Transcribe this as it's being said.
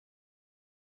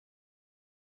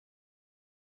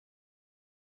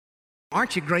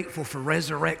Aren't you grateful for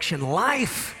resurrection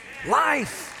life?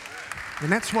 Life. And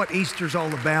that's what Easter's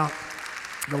all about,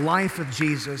 the life of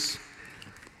Jesus.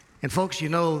 And folks, you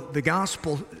know, the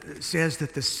gospel says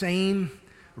that the same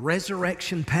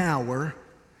resurrection power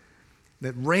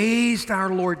that raised our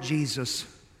Lord Jesus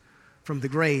from the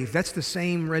grave, that's the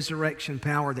same resurrection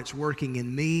power that's working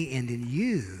in me and in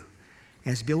you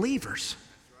as believers.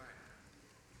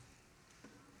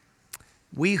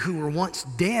 We who were once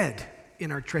dead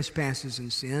in our trespasses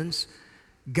and sins,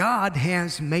 God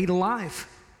has made alive,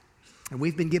 and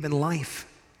we've been given life.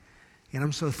 And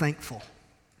I'm so thankful.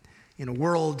 In a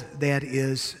world that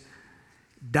is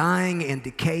dying and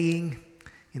decaying,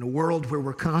 in a world where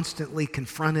we're constantly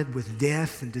confronted with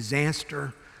death and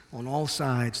disaster on all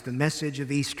sides, the message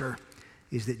of Easter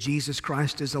is that Jesus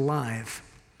Christ is alive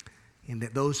and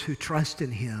that those who trust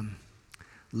in Him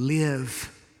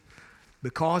live.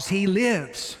 Because He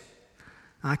lives,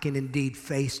 I can indeed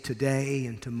face today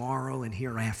and tomorrow and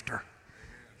hereafter.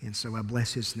 And so I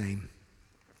bless His name.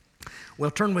 Well,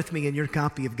 turn with me in your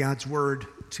copy of God's Word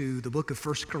to the book of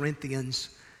 1 Corinthians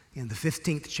in the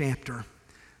 15th chapter.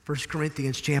 1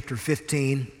 Corinthians chapter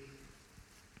 15.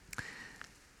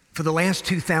 For the last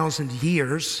 2,000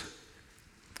 years,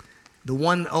 the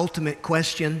one ultimate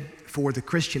question for the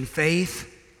Christian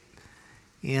faith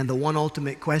and the one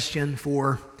ultimate question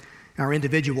for our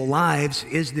individual lives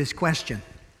is this question: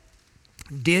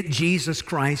 did Jesus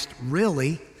Christ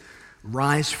really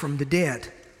rise from the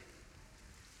dead?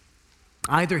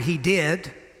 Either He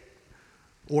did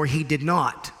or He did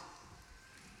not.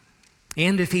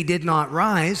 And if He did not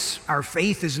rise, our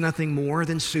faith is nothing more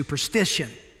than superstition.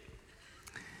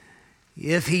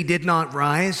 If He did not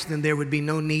rise, then there would be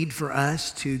no need for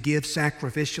us to give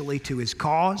sacrificially to His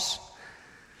cause.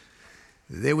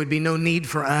 There would be no need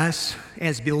for us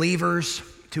as believers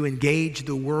to engage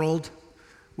the world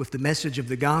with the message of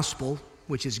the gospel,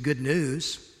 which is good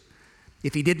news.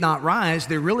 If He did not rise,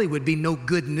 there really would be no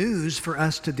good news for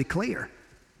us to declare.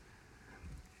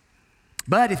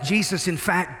 But if Jesus in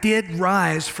fact did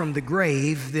rise from the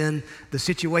grave, then the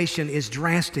situation is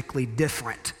drastically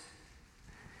different.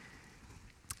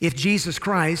 If Jesus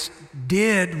Christ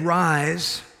did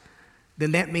rise,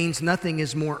 then that means nothing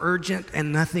is more urgent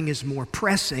and nothing is more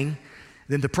pressing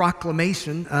than the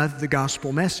proclamation of the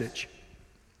gospel message.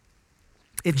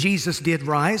 If Jesus did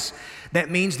rise, that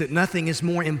means that nothing is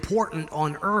more important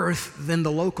on earth than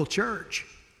the local church.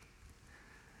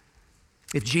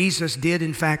 If Jesus did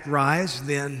in fact rise,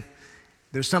 then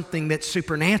there's something that's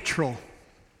supernatural,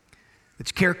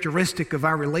 that's characteristic of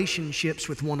our relationships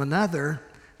with one another,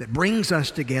 that brings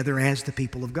us together as the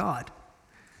people of God.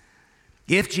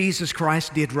 If Jesus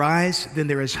Christ did rise, then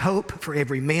there is hope for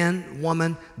every man,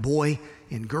 woman, boy,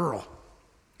 and girl.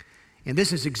 And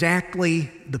this is exactly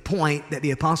the point that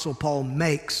the Apostle Paul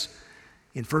makes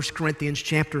in 1 Corinthians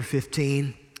chapter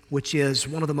 15, which is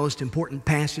one of the most important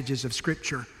passages of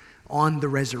Scripture on the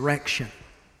resurrection.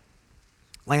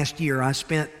 Last year, I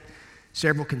spent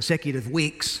several consecutive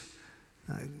weeks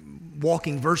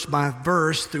walking verse by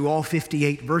verse through all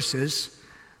 58 verses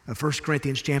of 1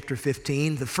 Corinthians chapter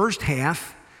 15. The first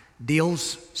half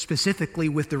deals specifically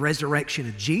with the resurrection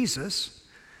of Jesus.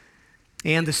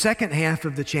 And the second half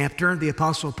of the chapter, the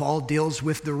Apostle Paul deals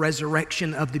with the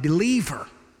resurrection of the believer.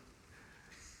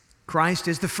 Christ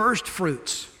is the first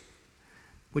fruits,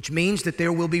 which means that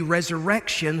there will be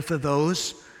resurrection for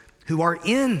those who are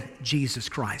in Jesus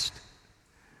Christ.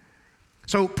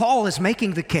 So Paul is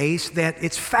making the case that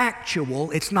it's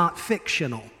factual, it's not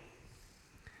fictional.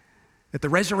 That the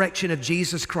resurrection of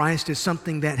Jesus Christ is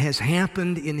something that has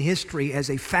happened in history as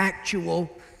a factual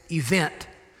event.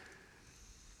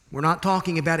 We're not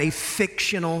talking about a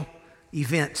fictional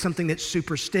event, something that's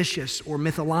superstitious or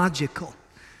mythological,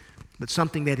 but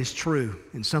something that is true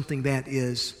and something that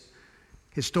is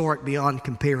historic beyond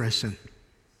comparison.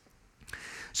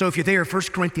 So if you're there, 1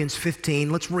 Corinthians 15,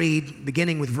 let's read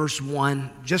beginning with verse 1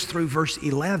 just through verse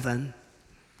 11.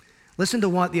 Listen to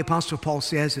what the Apostle Paul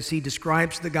says as he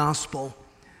describes the gospel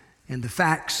and the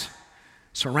facts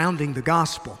surrounding the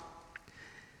gospel.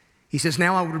 He says,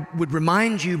 "Now I would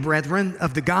remind you, brethren,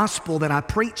 of the gospel that I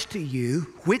preached to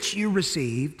you, which you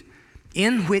received,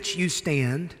 in which you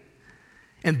stand,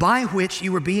 and by which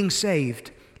you are being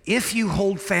saved, if you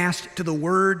hold fast to the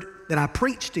word that I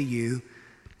preached to you,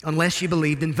 unless you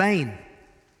believed in vain.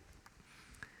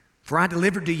 For I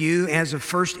delivered to you as of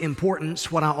first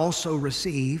importance what I also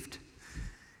received,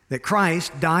 that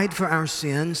Christ died for our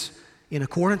sins in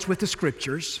accordance with the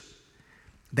Scriptures,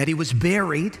 that He was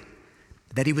buried,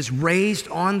 that He was raised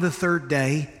on the third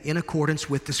day in accordance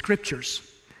with the Scriptures,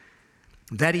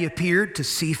 that He appeared to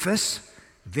Cephas,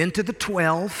 then to the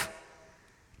 12.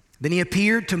 Then he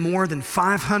appeared to more than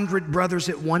 500 brothers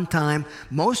at one time,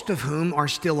 most of whom are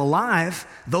still alive,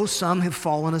 though some have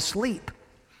fallen asleep.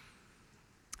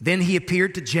 Then he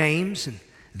appeared to James, and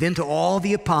then to all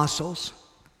the apostles.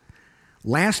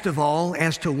 Last of all,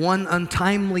 as to one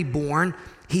untimely born,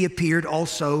 he appeared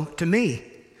also to me.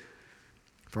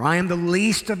 For I am the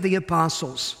least of the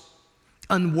apostles,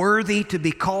 unworthy to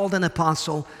be called an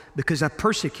apostle, because I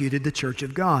persecuted the church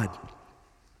of God.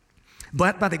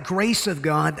 But by the grace of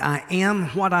God, I am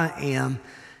what I am,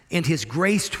 and his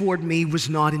grace toward me was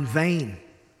not in vain.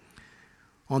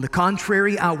 On the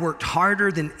contrary, I worked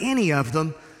harder than any of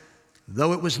them,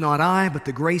 though it was not I, but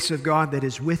the grace of God that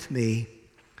is with me.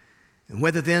 And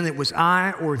whether then it was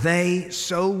I or they,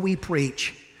 so we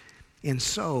preach, and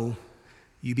so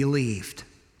you believed.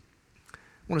 I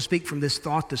want to speak from this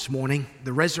thought this morning.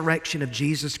 The resurrection of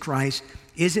Jesus Christ,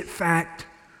 is it fact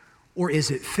or is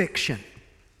it fiction?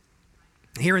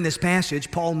 Here in this passage,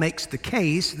 Paul makes the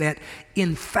case that,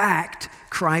 in fact,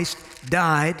 Christ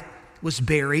died, was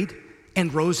buried,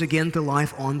 and rose again to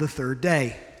life on the third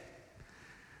day.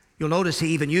 You'll notice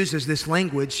he even uses this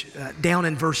language down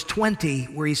in verse 20,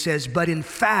 where he says, but in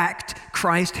fact,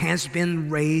 Christ has been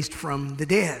raised from the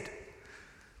dead.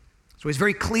 So he's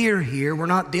very clear here. We're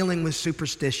not dealing with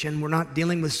superstition. We're not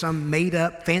dealing with some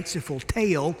made-up, fanciful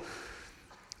tale.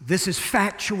 This is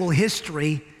factual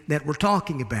history that we're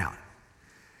talking about.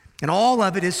 And all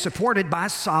of it is supported by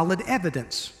solid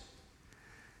evidence.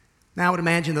 Now, I would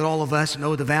imagine that all of us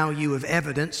know the value of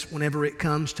evidence whenever it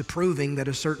comes to proving that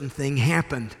a certain thing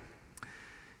happened.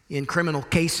 In criminal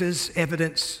cases,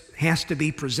 evidence has to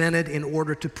be presented in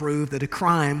order to prove that a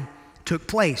crime took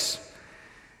place.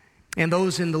 And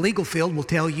those in the legal field will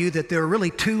tell you that there are really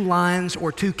two lines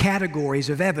or two categories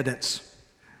of evidence.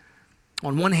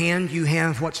 On one hand, you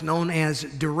have what's known as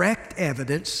direct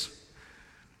evidence,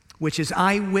 which is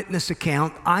eyewitness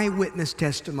account, eyewitness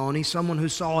testimony, someone who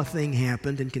saw a thing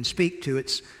happen and can speak to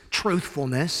its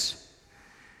truthfulness.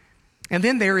 And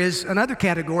then there is another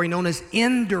category known as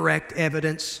indirect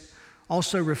evidence,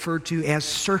 also referred to as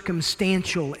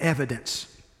circumstantial evidence.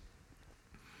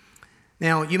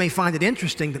 Now, you may find it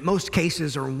interesting that most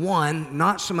cases are won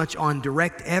not so much on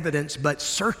direct evidence, but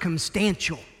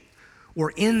circumstantial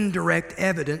or indirect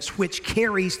evidence, which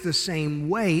carries the same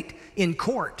weight in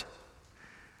court.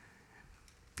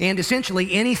 And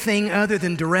essentially, anything other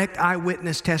than direct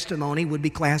eyewitness testimony would be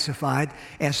classified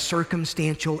as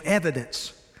circumstantial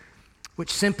evidence,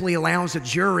 which simply allows a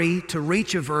jury to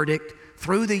reach a verdict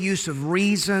through the use of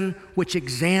reason, which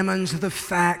examines the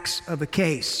facts of a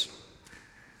case.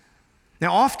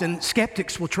 Now, often,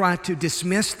 skeptics will try to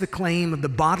dismiss the claim of the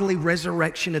bodily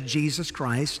resurrection of Jesus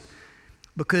Christ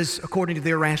because, according to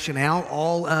their rationale,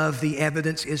 all of the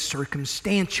evidence is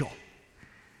circumstantial.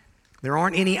 There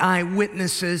aren't any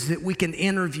eyewitnesses that we can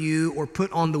interview or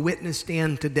put on the witness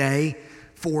stand today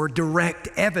for direct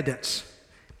evidence.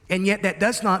 And yet that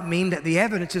does not mean that the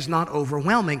evidence is not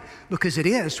overwhelming, because it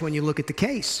is when you look at the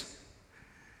case.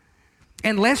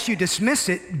 Unless you dismiss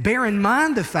it, bear in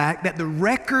mind the fact that the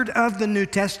record of the New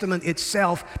Testament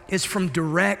itself is from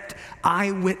direct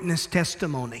eyewitness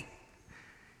testimony.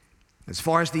 As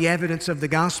far as the evidence of the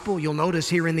gospel, you'll notice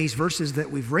here in these verses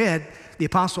that we've read, the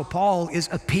Apostle Paul is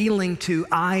appealing to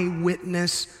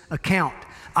eyewitness account,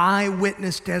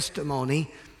 eyewitness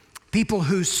testimony, people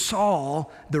who saw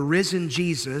the risen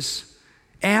Jesus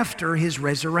after his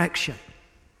resurrection.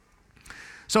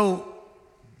 So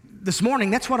this morning,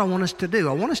 that's what I want us to do.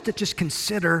 I want us to just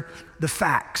consider the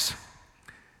facts.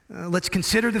 Let's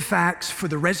consider the facts for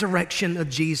the resurrection of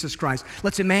Jesus Christ.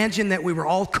 Let's imagine that we were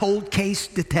all cold case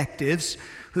detectives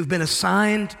who've been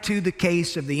assigned to the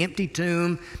case of the empty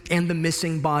tomb and the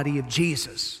missing body of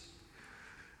Jesus.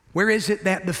 Where is it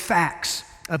that the facts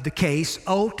of the case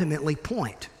ultimately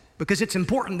point? Because it's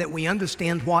important that we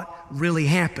understand what really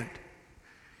happened.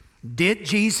 Did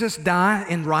Jesus die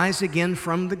and rise again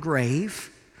from the grave?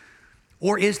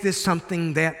 Or is this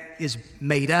something that is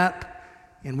made up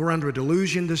and we're under a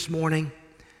delusion this morning,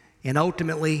 and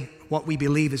ultimately what we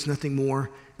believe is nothing more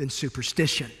than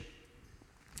superstition?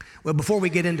 Well, before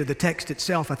we get into the text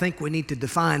itself, I think we need to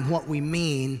define what we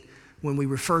mean when we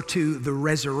refer to the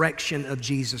resurrection of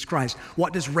Jesus Christ.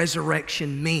 What does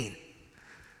resurrection mean?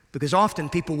 Because often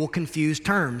people will confuse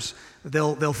terms.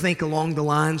 They'll think along the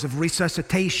lines of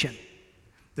resuscitation.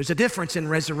 There's a difference in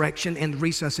resurrection and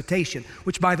resuscitation,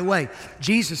 which, by the way,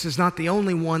 Jesus is not the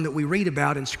only one that we read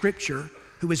about in Scripture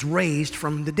who was raised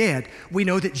from the dead. We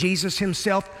know that Jesus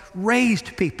himself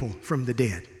raised people from the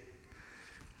dead.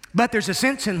 But there's a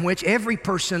sense in which every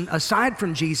person, aside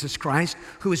from Jesus Christ,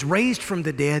 who is raised from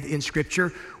the dead in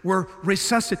Scripture, were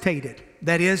resuscitated.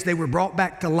 That is, they were brought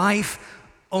back to life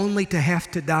only to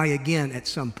have to die again at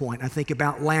some point. I think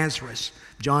about Lazarus,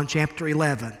 John chapter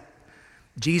 11.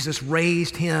 Jesus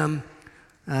raised him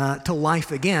to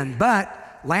life again,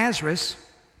 but Lazarus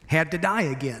had to die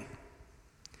again.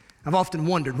 I've often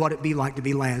wondered what it'd be like to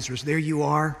be Lazarus. There you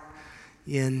are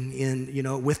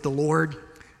with the Lord.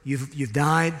 You've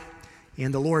died,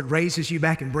 and the Lord raises you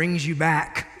back and brings you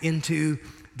back into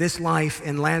this life,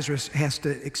 and Lazarus has to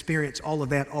experience all of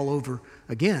that all over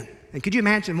again. And could you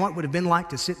imagine what it would have been like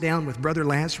to sit down with Brother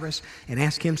Lazarus and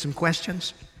ask him some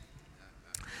questions?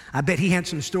 I bet he had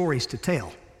some stories to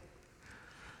tell.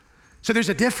 So there's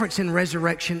a difference in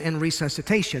resurrection and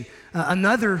resuscitation.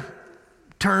 Another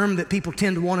term that people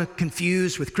tend to want to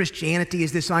confuse with Christianity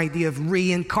is this idea of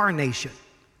reincarnation.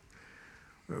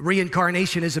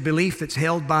 Reincarnation is a belief that's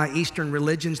held by Eastern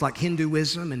religions like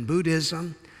Hinduism and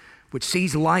Buddhism, which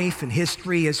sees life and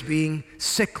history as being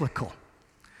cyclical,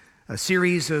 a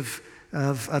series of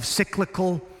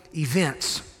cyclical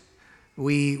events.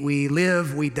 We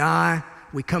live, we die,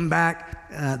 we come back.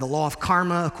 The law of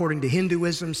karma, according to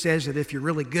Hinduism, says that if you're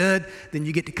really good, then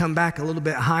you get to come back a little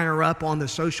bit higher up on the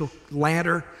social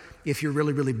ladder. If you're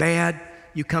really, really bad,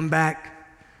 you come back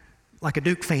like a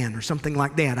Duke fan or something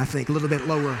like that, I think, a little bit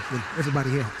lower than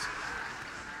everybody else.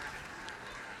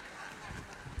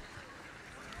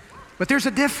 But there's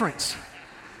a difference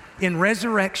in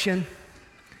resurrection,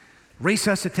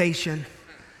 resuscitation,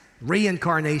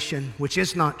 reincarnation, which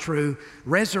is not true.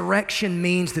 Resurrection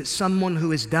means that someone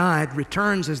who has died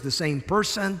returns as the same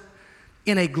person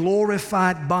in a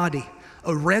glorified body,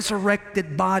 a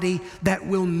resurrected body that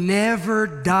will never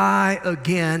die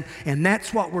again. And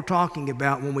that's what we're talking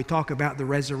about when we talk about the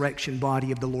resurrection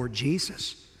body of the Lord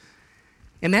Jesus.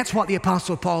 And that's what the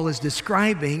Apostle Paul is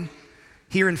describing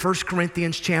here in 1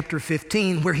 Corinthians chapter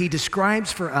 15, where he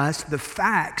describes for us the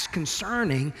facts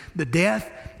concerning the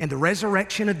death and the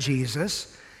resurrection of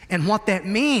Jesus and what that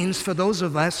means for those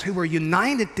of us who are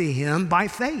united to him by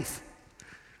faith.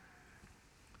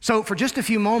 So for just a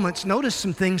few moments, notice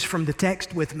some things from the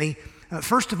text with me.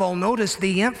 First of all, notice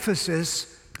the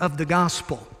emphasis of the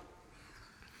gospel.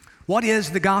 What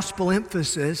is the gospel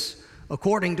emphasis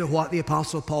according to what the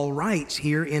Apostle Paul writes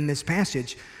here in this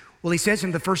passage? Well, he says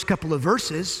in the first couple of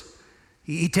verses,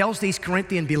 he tells these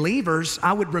Corinthian believers,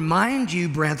 I would remind you,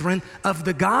 brethren, of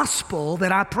the gospel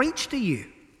that I preached to you.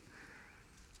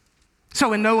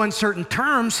 So in no uncertain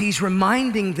terms, he's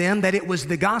reminding them that it was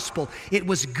the gospel. It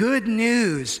was good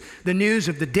news, the news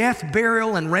of the death,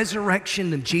 burial, and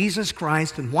resurrection of Jesus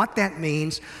Christ and what that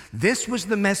means. This was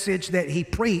the message that he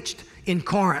preached in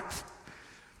Corinth.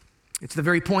 It's the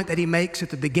very point that he makes at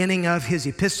the beginning of his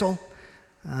epistle.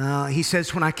 He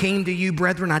says, when I came to you,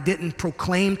 brethren, I didn't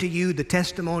proclaim to you the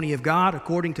testimony of God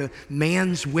according to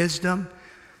man's wisdom.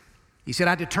 He said,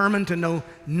 I determined to know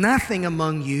nothing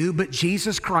among you but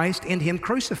Jesus Christ and him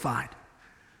crucified.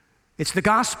 It's the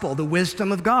gospel, the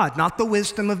wisdom of God, not the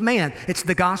wisdom of man. It's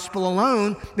the gospel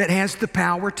alone that has the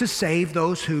power to save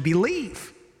those who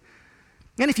believe.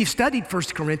 And if you've studied 1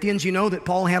 Corinthians, you know that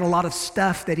Paul had a lot of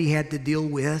stuff that he had to deal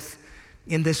with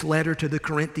in this letter to the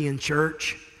Corinthian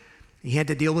church. He had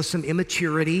to deal with some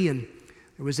immaturity, and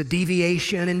there was a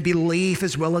deviation in belief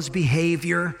as well as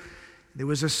behavior. There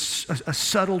was a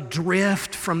subtle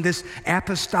drift from this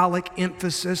apostolic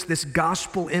emphasis, this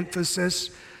gospel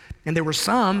emphasis. And there were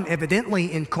some, evidently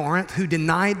in Corinth, who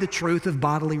denied the truth of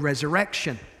bodily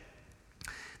resurrection.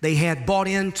 They had bought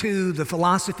into the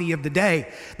philosophy of the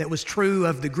day that was true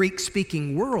of the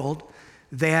Greek-speaking world,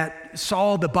 that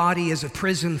saw the body as a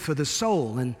prison for the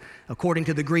soul. And according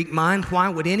to the Greek mind, why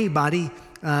would anybody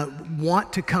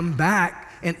want to come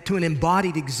back to an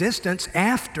embodied existence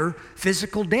after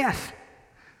physical death?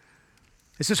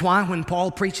 This is why when Paul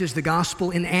preaches the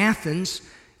gospel in Athens,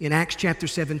 in Acts chapter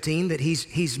 17, that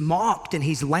he's mocked and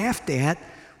he's laughed at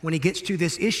when he gets to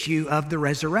this issue of the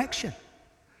resurrection.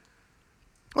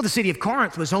 Well, the city of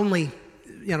Corinth was only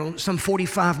some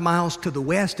 45 miles to the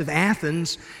west of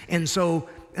Athens, and so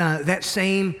that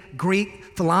same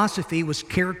Greek philosophy was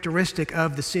characteristic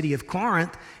of the city of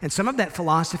Corinth, and some of that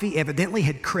philosophy evidently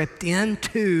had crept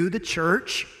into the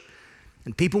church,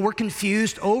 and people were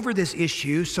confused over this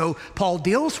issue, so Paul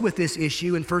deals with this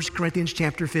issue in 1 Corinthians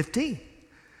chapter 15.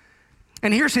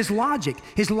 And here's his logic.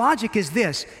 His logic is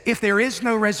this: if there is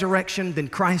no resurrection, then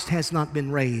Christ has not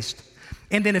been raised.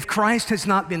 And then if Christ has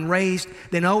not been raised,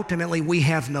 then ultimately we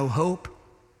have no hope.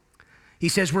 He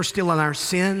says we're still in our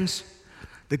sins.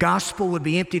 The gospel would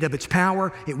be emptied of its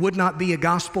power. It would not be a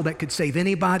gospel that could save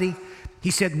anybody.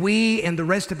 He said we and the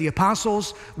rest of the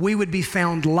apostles, we would be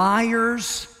found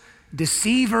liars,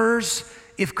 deceivers,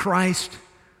 if Christ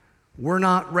were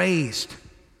not raised.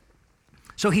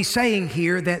 So he's saying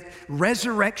here that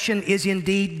resurrection is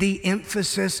indeed the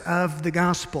emphasis of the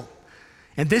gospel.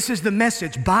 And this is the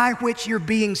message by which you're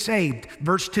being saved.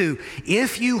 Verse 2,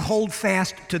 if you hold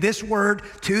fast to this word,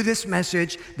 to this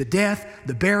message, the death,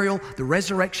 the burial, the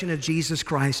resurrection of Jesus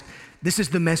Christ, this is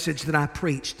the message that I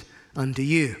preached unto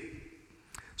you.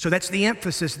 So that's the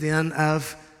emphasis then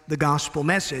of the gospel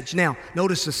message. Now,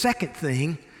 notice the second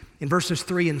thing. In verses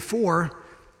 3 and 4,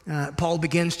 Paul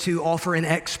begins to offer an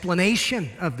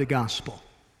explanation of the gospel.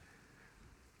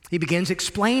 He begins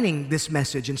explaining this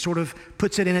message and sort of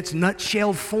puts it in its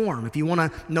nutshell form. If you want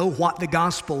to know what the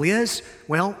gospel is,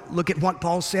 well, look at what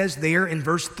Paul says there in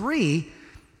verse 3.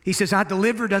 He says, I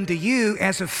delivered unto you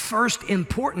as of first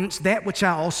importance that which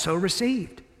I also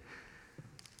received.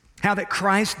 How that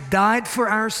Christ died for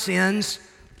our sins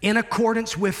in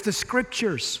accordance with the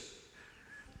Scriptures.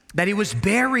 That he was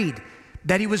buried,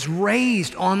 that he was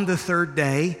raised on the third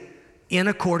day in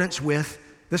accordance with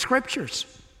the Scriptures.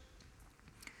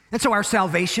 And so our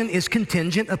salvation is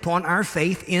contingent upon our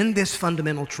faith in this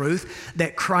fundamental truth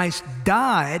that Christ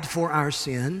died for our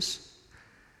sins.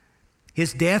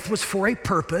 His death was for a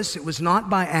purpose. It was not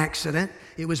by accident.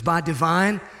 It was by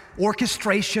divine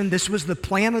orchestration. This was the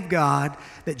plan of God,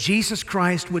 that Jesus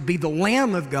Christ would be the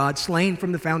Lamb of God slain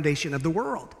from the foundation of the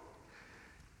world.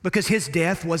 Because his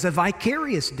death was a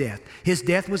vicarious death. His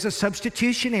death was a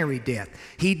substitutionary death.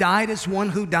 He died as one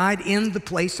who died in the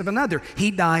place of another. He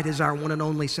died as our one and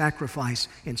only sacrifice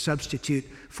and substitute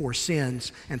for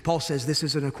sins. And Paul says this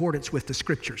is in accordance with the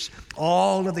Scriptures.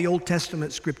 All of the Old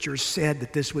Testament Scriptures said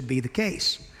that this would be the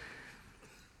case.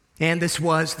 And this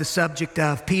was the subject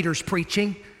of Peter's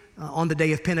preaching on the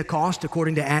day of Pentecost,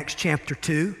 according to Acts chapter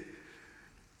 2.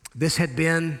 This had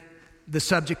been the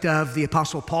subject of the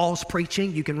Apostle Paul's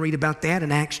preaching. You can read about that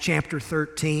in Acts chapter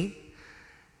 13.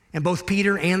 And both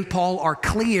Peter and Paul are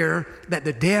clear that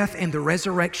the death and the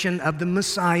resurrection of the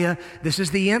Messiah, this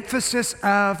is the emphasis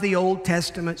of the Old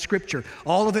Testament Scripture.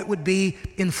 All of it would be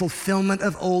in fulfillment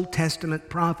of Old Testament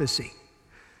prophecy.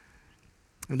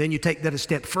 And then you take that a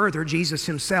step further. Jesus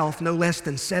himself, no less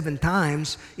than 7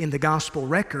 times in the gospel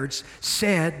records,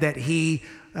 said that he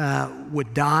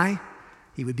would die,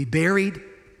 he would be buried,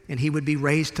 and he would be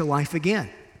raised to life again.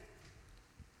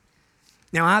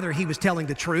 Now, either he was telling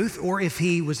the truth, or if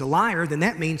he was a liar, then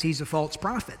that means he's a false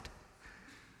prophet,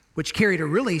 which carried a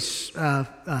really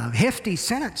hefty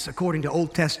sentence according to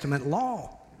Old Testament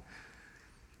law.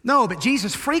 No, but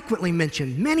Jesus frequently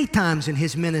mentioned many times in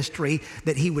his ministry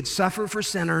that he would suffer for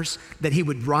sinners, that he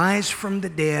would rise from the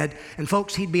dead, and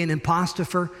folks, he'd be an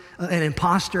impostor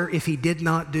if he did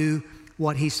not do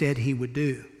what he said he would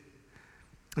do.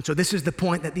 And so this is the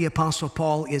point that the Apostle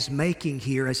Paul is making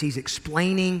here as he's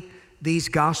explaining these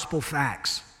gospel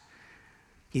facts.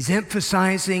 He's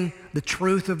emphasizing the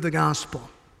truth of the gospel.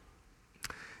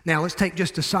 Now, let's take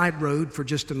just a side road for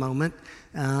just a moment.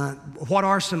 What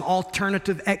are some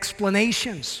alternative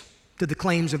explanations to the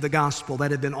claims of the gospel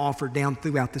that have been offered down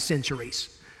throughout the centuries?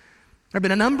 There have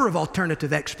been a number of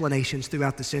alternative explanations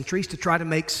throughout the centuries to try to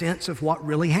make sense of what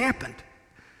really happened.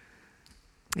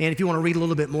 And if you want to read a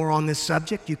little bit more on this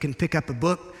subject, you can pick up a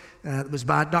book that was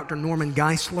by Dr. Norman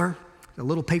Geisler, a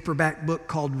little paperback book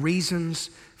called Reasons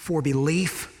for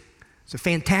Belief. It's a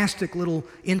fantastic little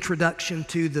introduction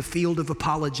to the field of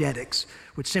apologetics,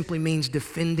 which simply means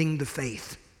defending the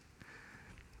faith.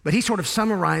 But he sort of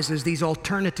summarizes these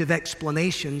alternative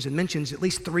explanations and mentions at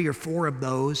least 3 or 4 of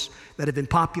those that have been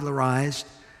popularized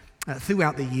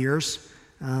throughout the years.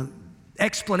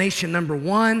 Explanation number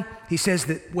 1, he says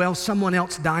that, well, someone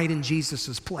else died in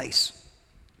Jesus' place.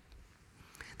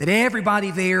 That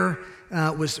everybody there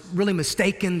was really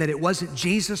mistaken, that it wasn't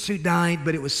Jesus who died,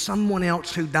 but it was someone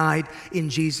else who died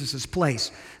in Jesus' place.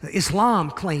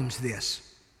 Islam claims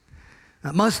this.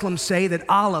 Muslims say that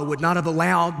Allah would not have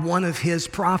allowed one of his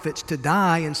prophets to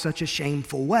die in such a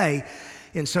shameful way.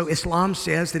 And so Islam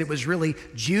says that it was really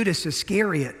Judas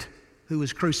Iscariot who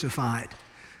was crucified.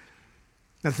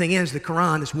 Now, the thing is, the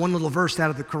Quran, this one little verse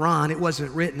out of the Quran, it wasn't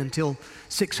written until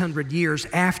 600 years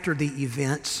after the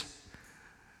events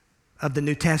of the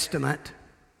New Testament.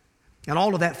 And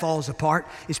all of that falls apart,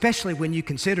 especially when you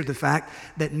consider the fact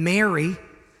that Mary,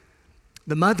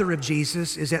 the mother of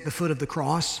Jesus, is at the foot of the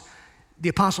cross. The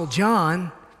Apostle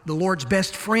John, the Lord's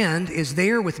best friend, is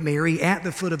there with Mary at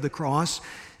the foot of the cross.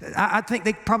 I think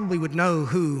they probably would know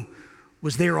who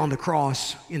was there on the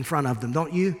cross in front of them,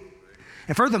 don't you?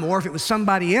 And furthermore, if it was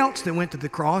somebody else that went to the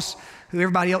cross, who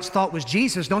everybody else thought was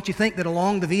Jesus, don't you think that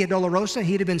along the Via Dolorosa,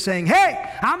 he'd have been saying, hey,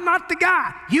 I'm not the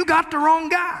guy. You got the wrong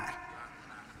guy.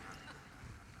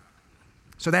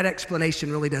 So that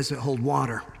explanation really doesn't hold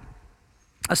water.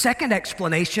 A second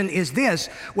explanation is this: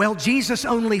 well, Jesus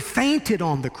only fainted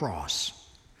on the cross.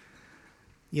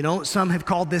 You know, some have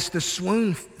called this the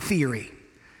swoon theory.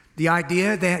 The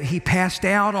idea that he passed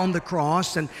out on the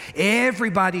cross and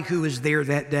everybody who was there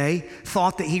that day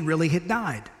thought that he really had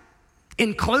died,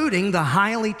 including the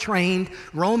highly trained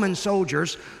Roman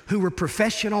soldiers who were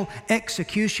professional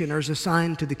executioners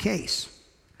assigned to the case.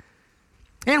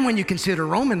 And when you consider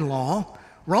Roman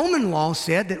law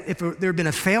said that if there had been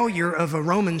a failure of a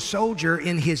Roman soldier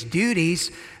in his duties,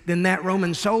 then that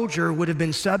Roman soldier would have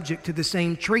been subject to the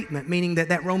same treatment, meaning that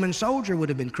that Roman soldier would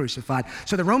have been crucified.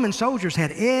 So the Roman soldiers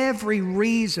had every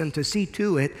reason to see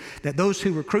to it that those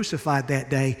who were crucified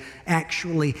that day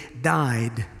actually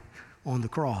died on the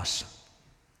cross.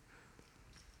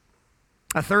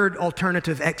 A third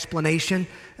alternative explanation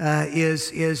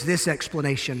is this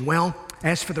explanation. Well,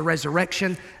 as for the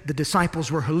resurrection, the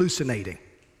disciples were hallucinating.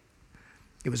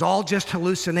 It was all just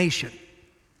hallucination.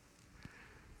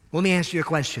 Let me ask you a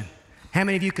question. How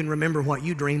many of you can remember what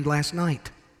you dreamed last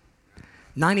night?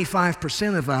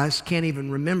 95% of us can't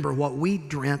even remember what we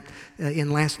dreamt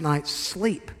in last night's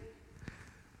sleep.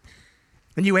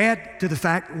 And you add to the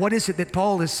fact, what is it that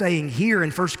Paul is saying here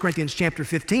in 1 Corinthians chapter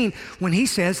 15 when he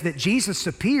says that Jesus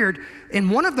appeared? In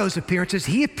one of those appearances,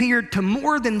 he appeared to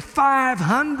more than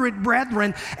 500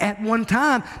 brethren at one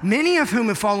time, many of whom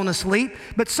have fallen asleep,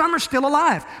 but some are still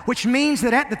alive, which means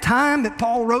that at the time that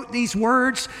Paul wrote these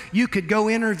words, you could go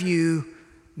interview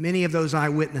many of those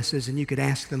eyewitnesses and you could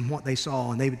ask them what they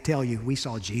saw, and they would tell you, we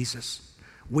saw Jesus.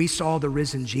 We saw the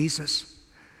risen Jesus.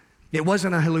 It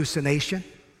wasn't a hallucination.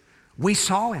 We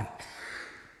saw him.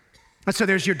 And so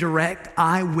there's your direct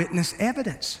eyewitness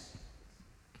evidence.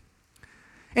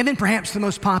 And then perhaps the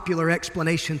most popular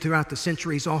explanation throughout the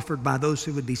centuries offered by those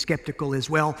who would be skeptical is,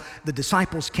 well, the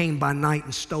disciples came by night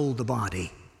and stole the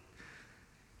body.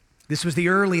 This was the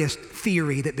earliest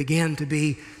theory that began to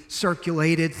be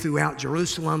circulated throughout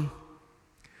Jerusalem.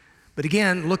 But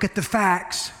again, look at the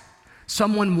facts.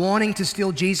 Someone wanting to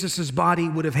steal Jesus' body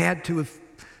would have had to have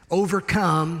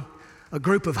overcome a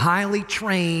group of highly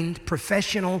trained,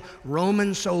 professional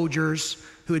Roman soldiers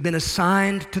who had been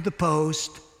assigned to the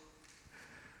post.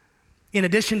 In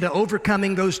addition to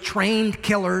overcoming those trained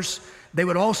killers, they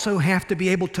would also have to be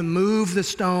able to move the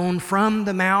stone from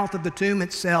the mouth of the tomb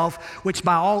itself, which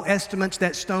by all estimates,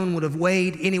 that stone would have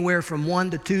weighed anywhere from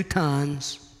 1 to 2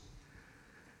 tons.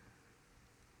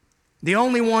 The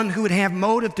only one who would have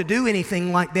motive to do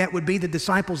anything like that would be the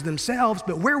disciples themselves.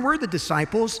 But where were the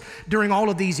disciples during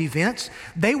all of these events?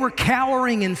 They were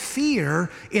cowering in fear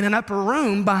in an upper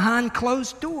room behind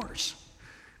closed doors.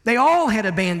 They all had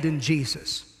abandoned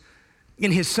Jesus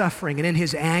in his suffering and in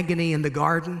his agony in the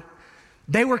garden.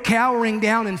 They were cowering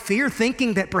down in fear,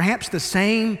 thinking that perhaps the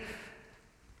same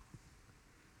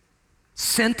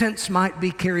sentence might be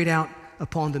carried out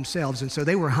upon themselves. And so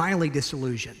they were highly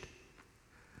disillusioned.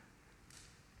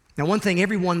 Now, one thing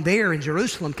everyone there in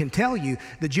Jerusalem can tell you,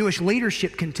 the Jewish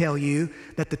leadership can tell you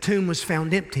that the tomb was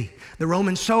found empty. The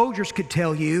Roman soldiers could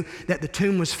tell you that the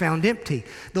tomb was found empty.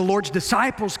 The Lord's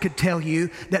disciples could tell you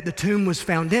that the tomb was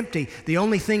found empty. The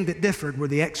only thing that differed were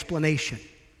the explanation.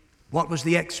 What was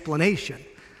the explanation?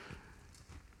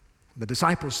 The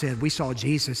disciples said, we saw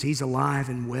Jesus. He's alive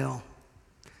and well.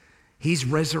 He's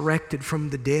resurrected from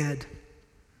the dead.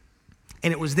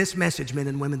 And it was this message, men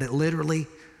and women, that literally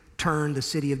turned the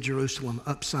city of Jerusalem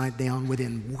upside down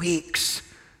within weeks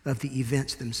of the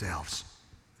events themselves.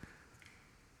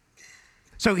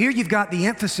 So here you've got the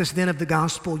emphasis then of the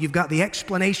gospel. You've got the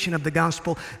explanation of the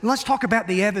gospel. And let's talk about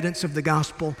the evidence of the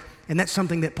gospel. And that's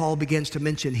something that Paul begins to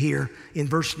mention here in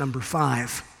verse number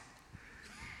 5.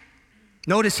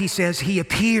 Notice he says he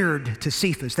appeared to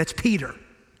Cephas, that's Peter,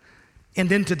 and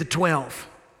then to the 12.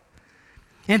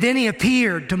 And then he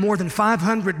appeared to more than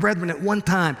 500 brethren at one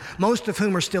time, most of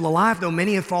whom are still alive, though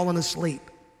many have fallen asleep.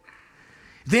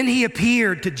 Then he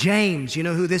appeared to James. You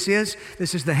know who this is?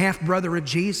 This is the half-brother of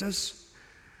Jesus.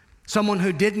 Someone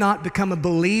who did not become a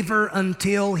believer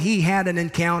until he had an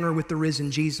encounter with the risen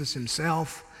Jesus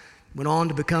himself. Went on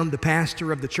to become the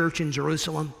pastor of the church in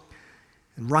Jerusalem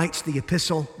and writes the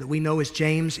epistle that we know as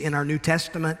James in our New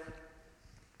Testament.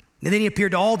 And then he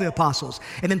appeared to all the apostles.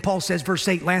 And then Paul says, verse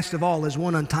 8, last of all, as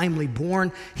one untimely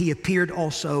born, he appeared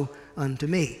also unto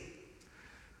me.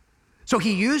 So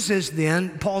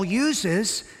Paul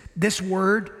uses this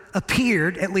word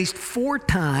appeared at least 4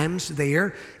 times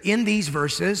there in these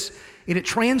verses. And it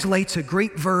translates a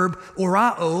Greek verb,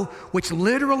 orao, which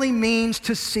literally means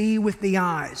to see with the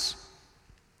eyes.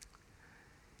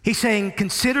 He's saying,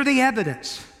 consider the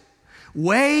evidence,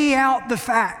 weigh out the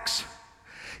facts.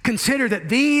 Consider that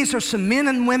these are some men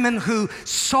and women who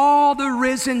saw the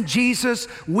risen Jesus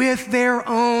with their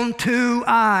own two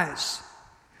eyes.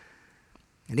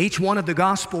 And each one of the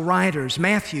gospel writers,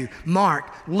 Matthew,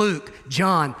 Mark, Luke,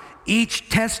 John, each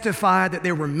testified that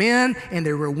there were men and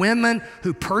there were women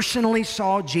who personally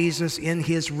saw Jesus in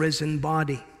his risen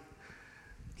body.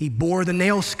 He bore the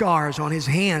nail scars on his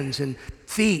hands and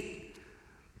feet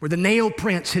where the nail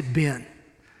prints had been.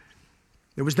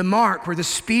 There was the mark where the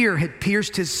spear had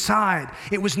pierced his side.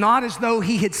 It was not as though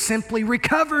he had simply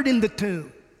recovered in the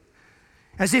tomb,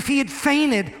 as if he had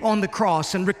fainted on the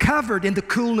cross and recovered in the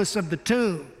coolness of the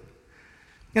tomb,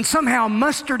 and somehow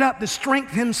mustered up the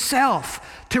strength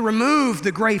himself to remove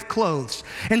the grave clothes,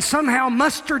 and somehow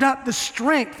mustered up the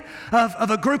strength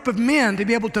of a group of men to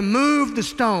be able to move the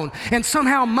stone, and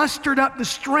somehow mustered up the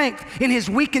strength in his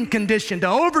weakened condition to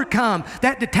overcome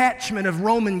that detachment of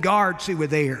Roman guards who were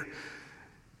there,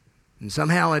 and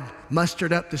somehow had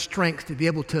mustered up the strength to be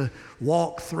able to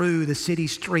walk through the city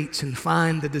streets and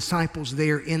find the disciples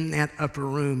there in that upper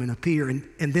room and appear and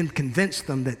then convince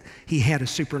them that he had a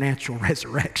supernatural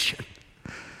resurrection.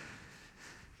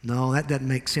 No, that doesn't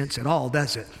make sense at all,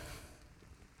 does it?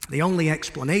 The only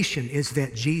explanation is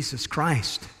that Jesus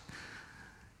Christ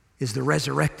is the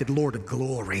resurrected Lord of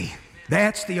glory.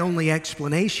 That's the only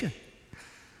explanation.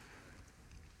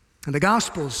 And the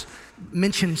Gospels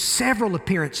mention several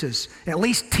appearances, at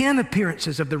least 10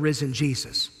 appearances of the risen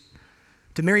Jesus.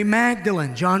 To Mary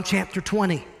Magdalene, John chapter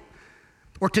 20.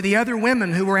 Or to the other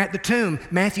women who were at the tomb,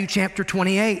 Matthew chapter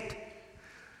 28.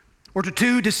 Or to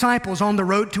 2 disciples on the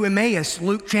road to Emmaus,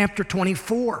 Luke chapter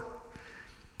 24.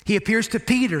 He appears to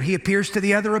Peter. He appears to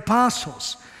the other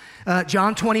apostles.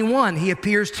 John 21, he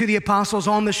appears to the apostles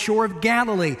on the shore of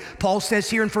Galilee. Paul says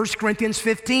here in 1 Corinthians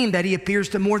 15 that he appears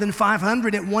to more than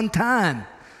 500 at one time.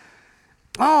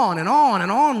 On and on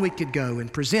and on we could go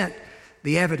and present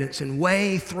the evidence and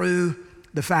weigh through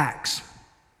the facts.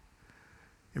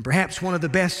 And perhaps one of the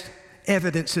best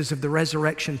evidences of the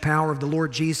resurrection power of the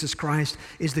Lord Jesus Christ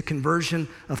is the conversion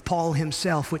of Paul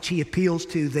himself, which he appeals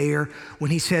to there when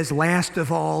he says, last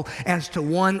of all, as to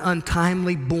one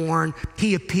untimely born,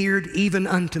 he appeared even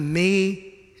unto me.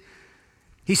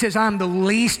 He says, I'm the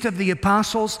least of the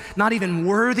apostles, not even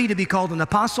worthy to be called an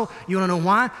apostle. You want to know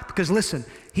why? Because listen,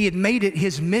 he had made it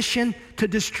his mission to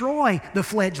destroy the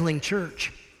fledgling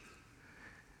church.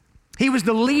 He was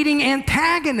the leading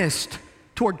antagonist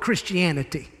toward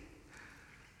Christianity.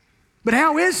 But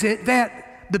how is it that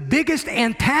the biggest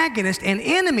antagonist and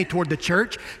enemy toward the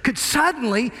church could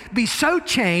suddenly be so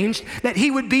changed that he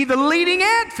would be the leading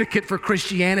advocate for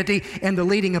Christianity and the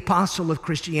leading apostle of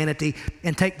Christianity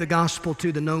and take the gospel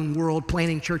to the known world,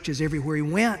 planting churches everywhere he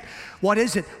went? What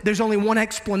is it? There's only one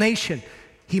explanation.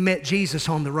 He met Jesus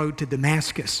on the road to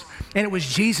Damascus, and it was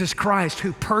Jesus Christ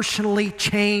who personally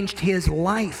changed his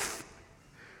life.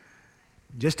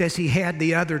 Just as he had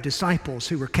the other disciples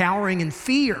who were cowering in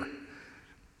fear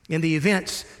in the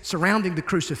events surrounding the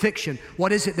crucifixion,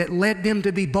 what is it that led them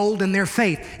to be bold in their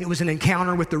faith? It was an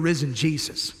encounter with the risen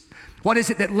Jesus. What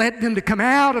is it that led them to come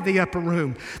out of the upper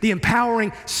room? The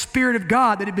empowering Spirit of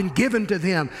God that had been given to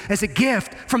them as a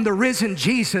gift from the risen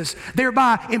Jesus,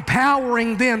 thereby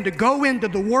empowering them to go into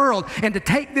the world and to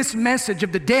take this message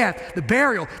of the death, the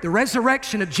burial, the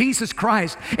resurrection of Jesus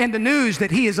Christ, and the news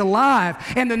that he is alive,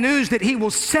 and the news that he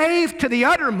will save to the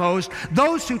uttermost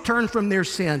those who turn from their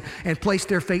sin and place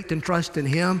their faith and trust in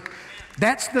him.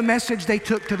 That's the message they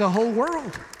took to the whole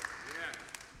world.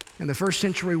 And the first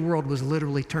century world was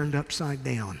literally turned upside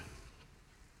down.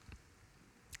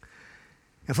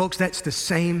 And folks, that's the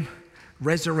same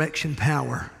resurrection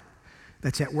power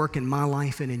that's at work in my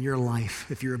life and in your life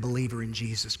if you're a believer in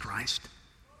Jesus Christ.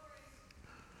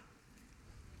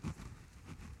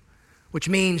 Which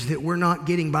means that we're not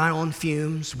getting by on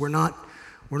fumes. We're not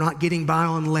getting by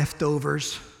on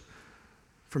leftovers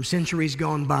from centuries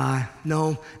gone by.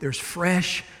 No, there's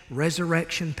fresh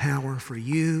resurrection power for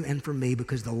you and for me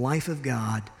because the life of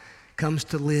God comes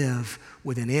to live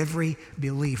within every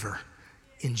believer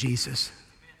in Jesus.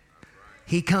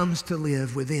 He comes to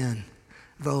live within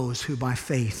those who by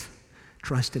faith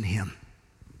trust in him.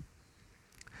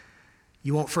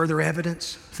 You want further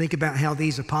evidence? Think about how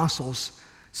these apostles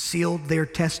sealed their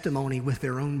testimony with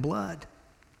their own blood.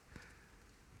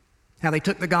 How they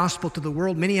took the gospel to the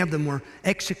world. Many of them were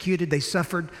executed. They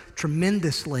suffered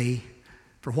tremendously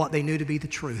for what they knew to be the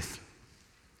truth.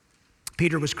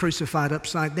 Peter was crucified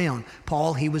upside down.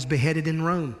 Paul, he was beheaded in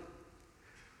Rome.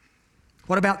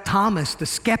 What about Thomas, the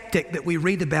skeptic that we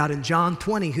read about in John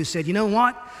 20, who said, you know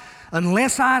what?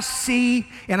 Unless I see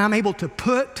and I'm able to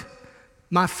put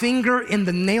my finger in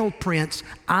the nail prints,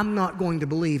 I'm not going to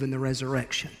believe in the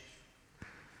resurrection.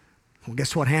 Well,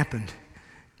 guess what happened?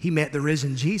 He met the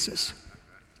risen Jesus.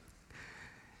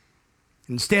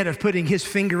 Instead of putting his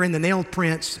finger in the nail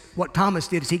prints, what Thomas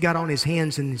did is he got on his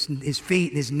hands and his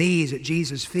feet and his knees at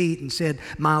Jesus' feet and said,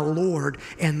 "My Lord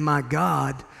and my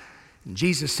God." And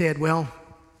Jesus said, "Well,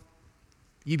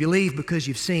 you believe because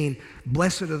you've seen.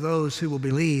 Blessed are those who will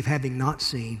believe having not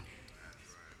seen."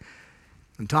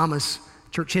 And Thomas,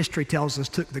 church history tells us,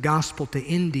 took the gospel to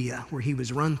India, where he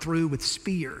was run through with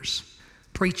spears,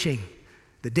 preaching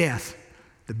the death,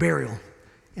 the burial,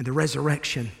 and the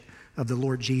resurrection of the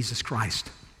Lord Jesus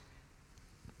Christ.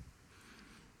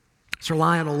 Sir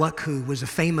Lionel Luckhoo was a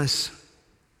famous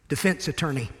defense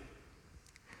attorney.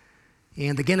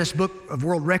 And the Guinness Book of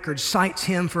World Records cites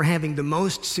him for having the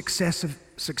most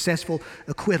successful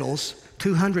acquittals,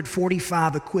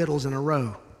 245 acquittals in a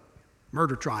row,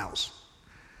 murder trials.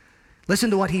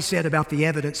 Listen to what he said about the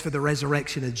evidence for the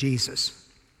resurrection of Jesus.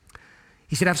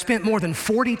 He said, "I've spent more than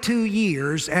 42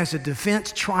 years as a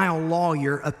defense trial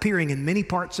lawyer appearing in many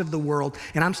parts of the world,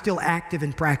 and I'm still active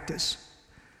in practice.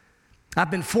 I've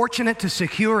been fortunate to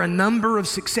secure a number of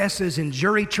successes in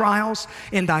jury trials,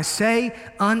 and I say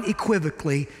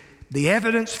unequivocally, the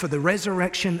evidence for the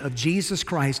resurrection of Jesus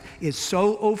Christ is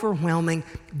so overwhelming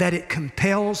that it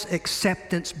compels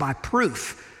acceptance by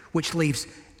proof, which leaves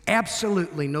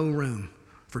absolutely no room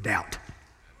for doubt."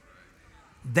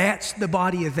 That's the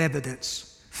body of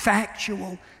evidence,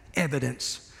 factual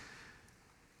evidence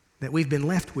that we've been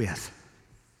left with.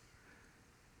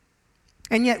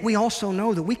 And yet we also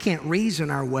know that we can't reason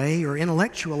our way or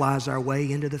intellectualize our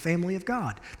way into the family of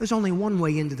God. There's only one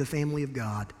way into the family of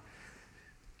God.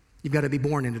 You've got to be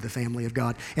born into the family of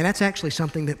God. And that's actually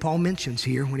something that Paul mentions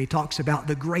here when he talks about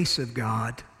the grace of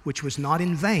God, which was not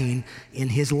in vain in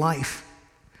his life.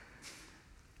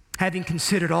 Having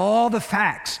considered all the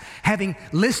facts, having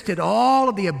listed all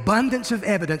of the abundance of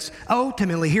evidence,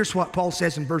 ultimately, here's what Paul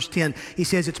says in verse 10. He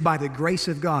says, "It's by the grace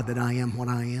of God that I am what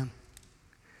I am."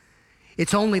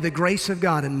 It's only the grace of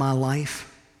God in my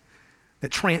life that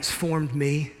transformed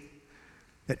me,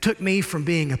 that took me from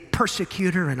being a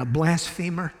persecutor and a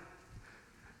blasphemer,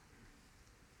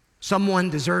 someone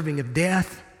deserving of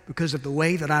death because of the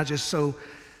way that I just so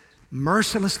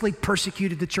mercilessly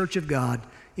persecuted the church of God.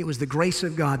 It was the grace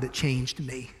of God that changed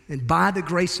me. And by the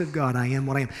grace of God, I am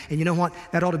what I am. And you know what?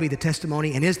 That ought to be the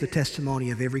testimony and is the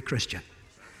testimony of every Christian.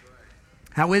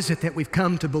 How is it that we've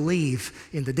come to believe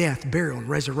in the death, burial, and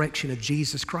resurrection of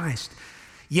Jesus Christ?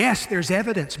 Yes, there's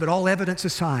evidence, but all evidence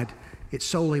aside, it's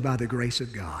solely by the grace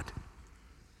of God.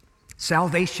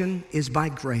 Salvation is by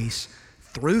grace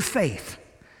through faith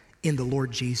in the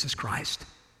Lord Jesus Christ.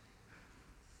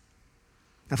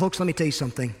 Now, folks, let me tell you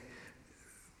something.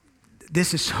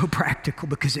 This is so practical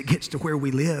because it gets to where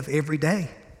we live every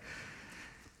day.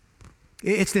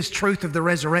 It's this truth of the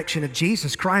resurrection of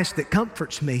Jesus Christ that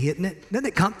comforts me, isn't it? Doesn't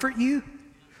it comfort you?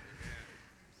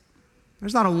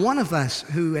 There's not a one of us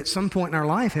who at some point in our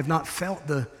life have not felt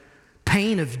the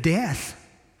pain of death.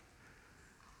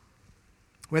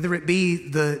 Whether it be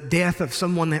the death of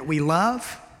someone that we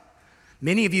love.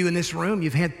 Many of you in this room,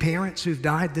 you've had parents who've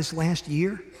died this last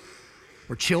year,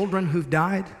 or children who've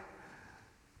died,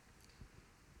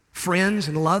 friends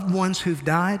and loved ones who've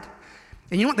died.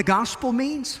 And you know what the gospel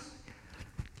means?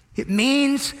 It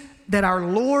means that our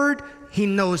Lord, He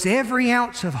knows every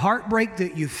ounce of heartbreak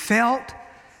that you felt.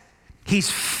 He's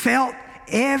felt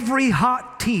every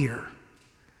hot tear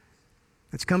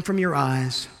that's come from your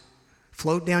eyes,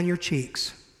 flowed down your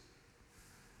cheeks.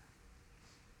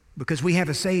 Because we have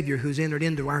a Savior who's entered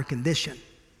into our condition,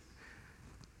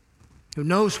 who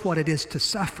knows what it is to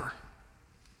suffer.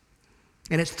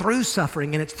 And it's through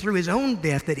suffering and it's through His own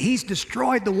death that He's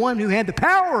destroyed the one who had the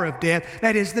power of death,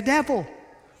 that is the devil.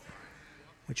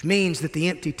 Which means that the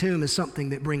empty tomb is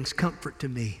something that brings comfort to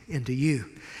me and to you.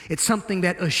 It's something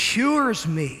that assures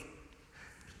me,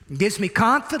 gives me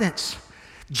confidence.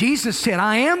 Jesus said,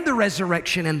 "I am the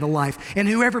resurrection and the life, and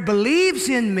whoever believes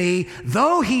in me,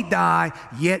 though he die,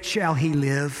 yet shall he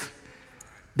live."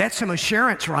 That's some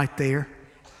assurance right there.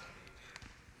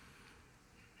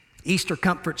 Easter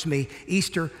comforts me.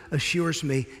 Easter assures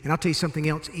me. And I'll tell you something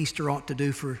else Easter ought to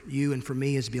do for you and for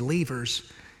me as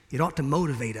believers. It ought to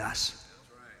motivate us.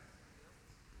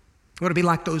 It ought to be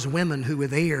like those women who were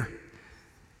there.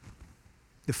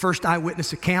 The first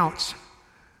eyewitness accounts.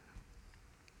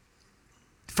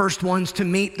 First ones to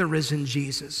meet the risen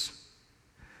Jesus.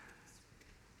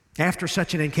 After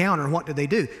such an encounter, what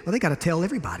do? Well, they got to tell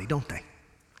everybody, don't they?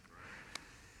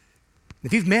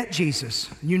 If you've met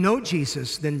Jesus, and you know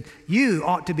Jesus, then you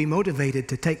ought to be motivated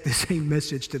to take the same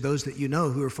message to those that you know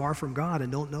who are far from God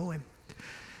and don't know Him.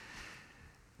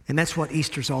 And that's what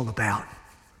Easter's all about.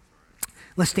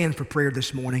 Let's stand for prayer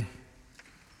this morning.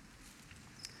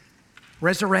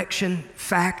 Resurrection,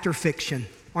 fact or fiction?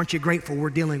 Aren't you grateful we're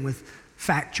dealing with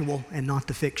factual and not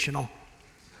the fictional?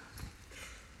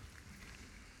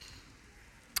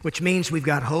 Which means we've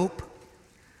got hope,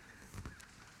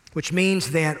 which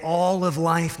means that all of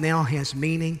life now has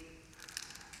meaning.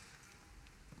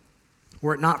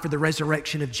 Were it not for the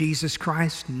resurrection of Jesus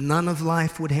Christ, none of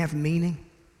life would have meaning.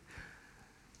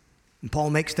 And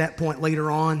Paul makes that point later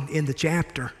on in the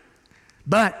chapter.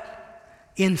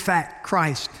 But, in fact,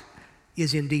 Christ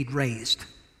is indeed raised.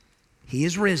 He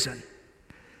is risen,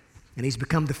 and He's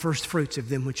become the first fruits of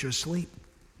them which are asleep.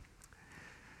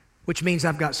 Which means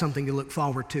I've got something to look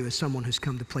forward to as someone who's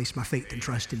come to place my faith and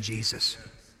trust in Jesus.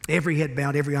 Every head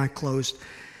bowed, every eye closed.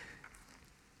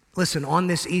 Listen, on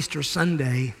this Easter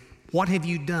Sunday, what have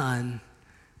you done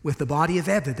with the body of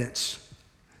evidence?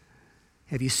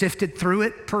 Have you sifted through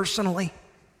it personally?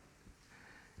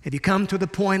 Have you come to the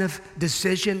point of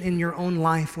decision in your own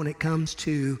life when it comes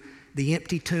to the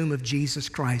empty tomb of Jesus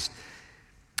Christ?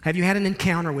 Have you had an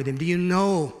encounter with Him? Do you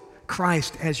know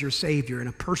Christ as your Savior in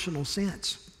a personal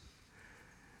sense?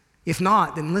 If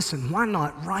not, then listen, why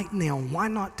not right now? Why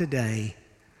not today?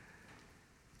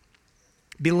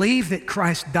 Believe that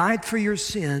Christ died for your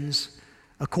sins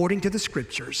according to the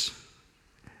Scriptures,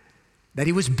 that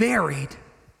He was buried,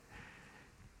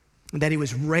 and that He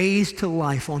was raised to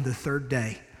life on the third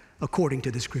day according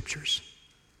to the Scriptures.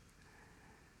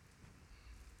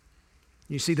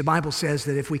 You see, the Bible says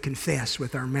that if we confess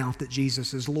with our mouth that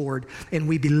Jesus is Lord and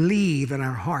we believe in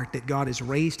our heart that God has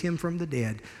raised Him from the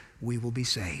dead, we will be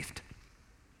saved.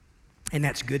 And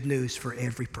that's good news for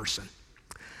every person.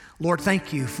 Lord,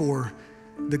 thank You for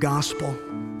the gospel.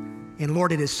 And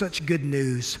Lord, it is such good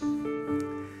news.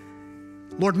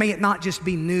 Lord, may it not just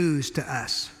be news to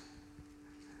us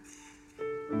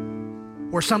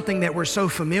or something that we're so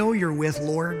familiar with,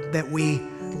 Lord, that we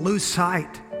lose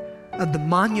sight of the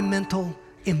monumental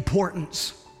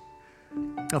importance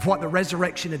of what the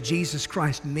resurrection of Jesus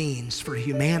Christ means for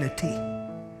humanity.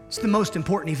 It's the most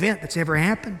important event that's ever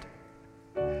happened.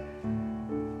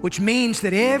 Which means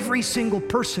that every single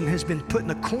person has been put in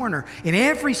a corner, and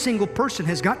every single person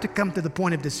has got to come to the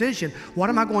point of decision. What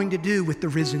am I going to do with the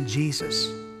risen Jesus?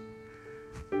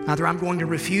 Either I'm going to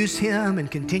refuse Him and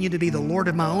continue to be the Lord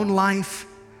of my own life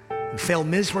and fail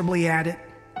miserably at it,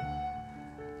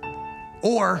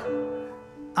 or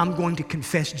I'm going to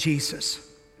confess Jesus,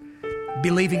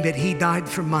 believing that He died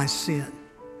for my sin,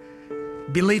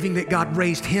 believing that God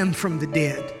raised Him from the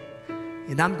dead,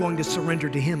 and I'm going to surrender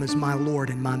to Him as my Lord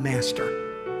and my Master.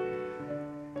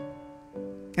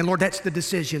 And Lord, that's the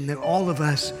decision that all of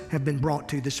us have been brought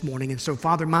to this morning. And so,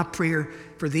 Father, my prayer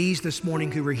for these this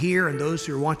morning who are here and those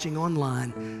who are watching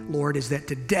online, Lord, is that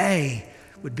today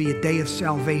would be a day of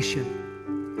salvation.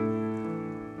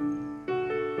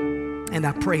 And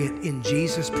I pray it in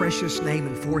Jesus' precious name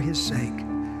and for His sake.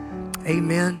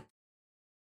 Amen.